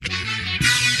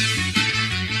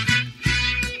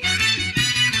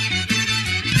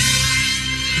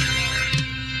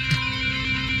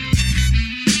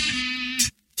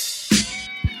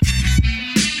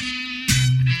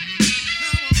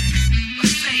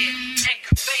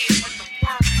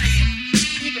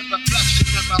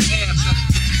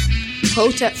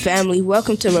Hotep family,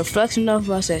 welcome to Reflection of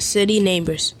Us as City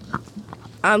Neighbors.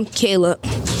 I'm Caleb.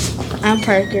 I'm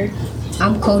Parker.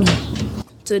 I'm Cody.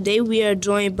 Today we are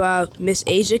joined by Miss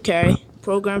Asia Carey,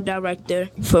 Program Director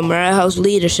for Morehouse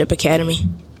Leadership Academy.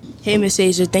 Hey Miss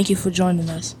Asia, thank you for joining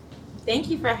us. Thank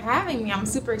you for having me. I'm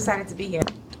super excited to be here.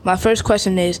 My first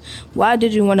question is, why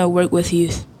did you want to work with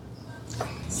youth?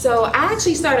 So I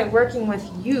actually started working with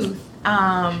youth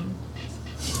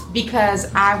because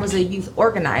I was a youth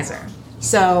organizer.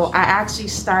 So I actually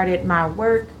started my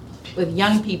work with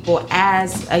young people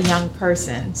as a young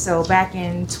person. So back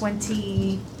in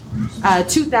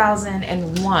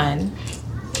 2001,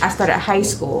 I started high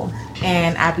school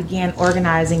and I began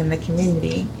organizing in the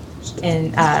community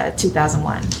in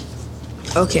 2001.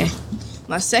 Okay.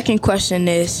 My second question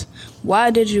is, why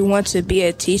did you want to be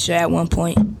a teacher at one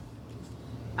point?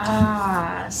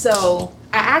 So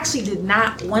I actually did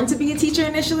not want to be a teacher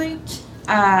initially.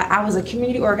 I was a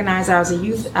community organizer. I was a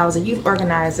youth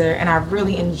organizer, and I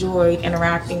really enjoyed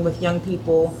interacting with young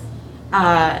people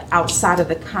outside of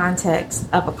the context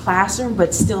of a classroom,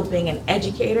 but still being an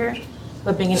educator.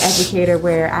 But being an educator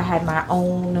where I had my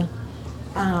own,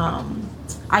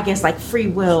 free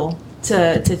will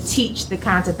to teach the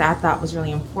content that I thought was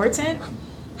really important.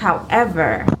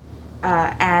 However,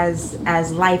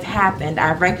 as life happened,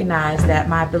 I recognized that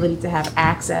my ability to have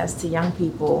access to young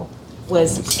people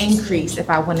was increased if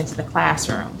I went into the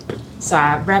classroom. So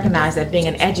I recognized that being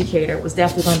an educator was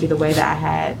definitely going to be the way that I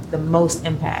had the most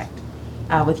impact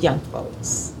with young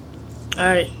folks. All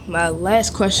right, my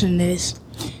last question is,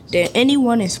 did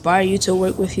anyone inspire you to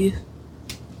work with you?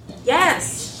 Yes.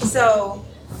 So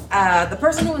the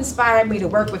person who inspired me to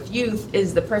work with youth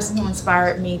is the person who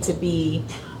inspired me to be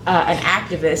an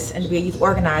activist and to be a youth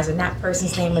organizer, and that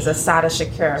person's name is Assata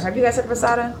Shakur. Have you guys heard of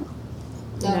Assata?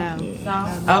 No.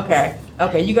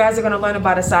 Okay. You guys are going to learn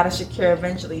about Assata Shakur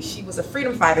eventually. She was a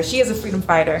freedom fighter. She is a freedom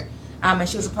fighter, and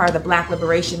she was a part of the Black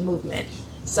Liberation Movement.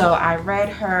 So I read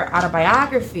her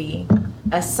autobiography,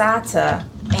 Assata,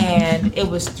 and it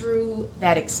was through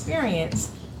that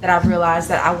experience that I realized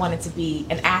that I wanted to be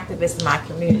an activist in my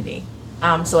community.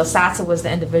 So Assata was the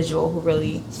individual who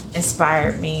really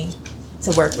inspired me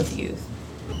to work with youth.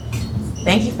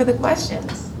 Thank you for the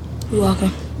questions. You're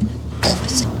welcome.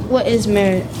 What is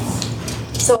Merit?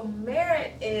 So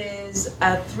Merit is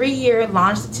a 3-year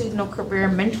longitudinal career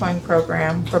mentoring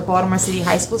program for Baltimore City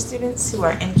high school students who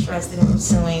are interested in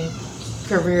pursuing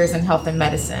careers in health and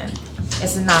medicine.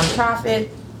 It's a nonprofit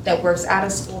that works out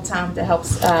of school time to help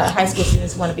high school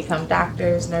students who want to become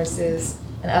doctors, nurses,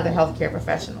 and other healthcare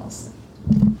professionals.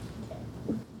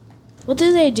 What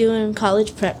do they do in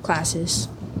college prep classes?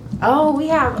 Oh, we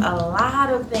have a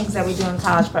lot of things that we do in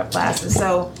college prep classes.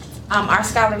 So our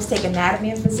scholars take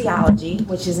anatomy and physiology,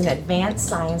 which is an advanced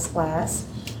science class.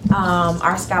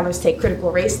 Our scholars take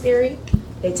critical race theory.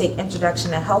 They take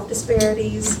introduction to health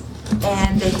disparities,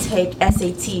 and they take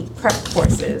SAT prep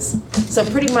courses. So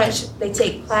pretty much they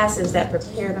take classes that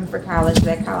prepare them for college, so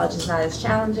that college is not as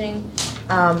challenging,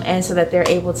 and so that they're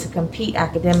able to compete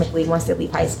academically once they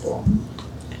leave high school.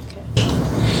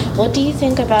 What do you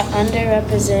think about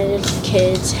underrepresented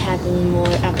kids having more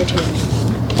opportunity?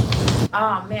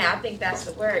 Oh man, I think that's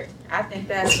the word. I think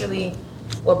that's really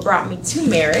what brought me to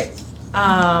Merit,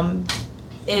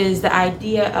 is the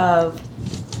idea of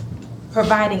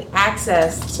providing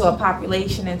access to a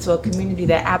population and to a community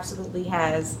that absolutely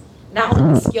has not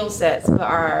only the skill sets,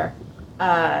 but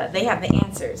they have the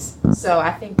answers. So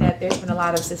I think that there's been a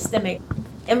lot of systemic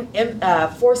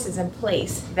forces in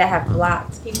place that have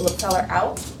blocked people of color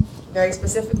out, very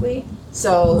specifically.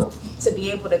 So to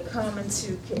be able to come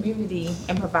into community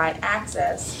and provide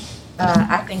access,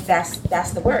 I think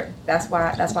that's the work. That's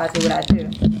why I do what I do.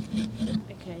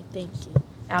 Okay, thank you.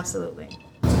 Absolutely.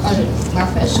 My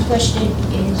first question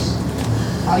is,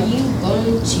 are you going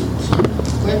to keep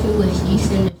working with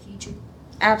youth in the future?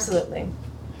 Absolutely.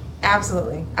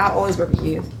 I'll always work with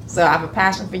youth. So I have a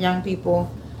passion for young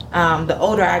people. The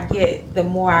older I get, the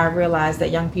more I realize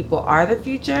that young people are the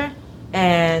future,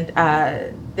 and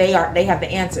they have the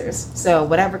answers. So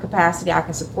whatever capacity I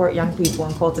can support young people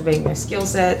in cultivating their skill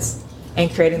sets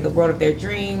and creating the world of their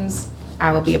dreams,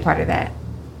 I will be a part of that.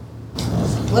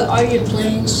 What are your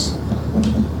plans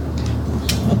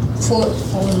for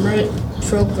the Merit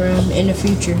program in the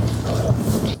future?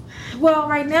 Well,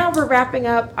 right now we're wrapping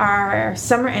up our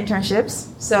summer internships.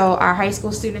 So our high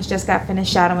school students just got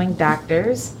finished shadowing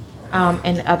doctors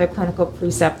and other clinical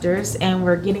preceptors, and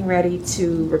we're getting ready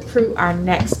to recruit our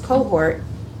next cohort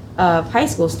of high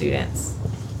school students.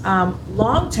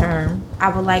 Long term, I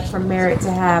would like for Merit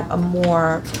to have a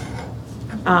more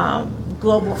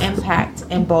global impact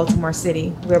in Baltimore City,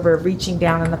 where we're reaching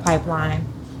down in the pipeline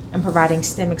and providing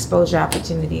STEM exposure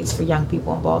opportunities for young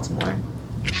people in Baltimore.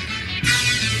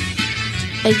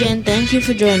 Again, thank you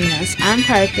for joining us. I'm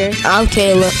Parker. I'm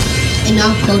Caleb. And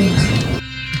I'm Cody.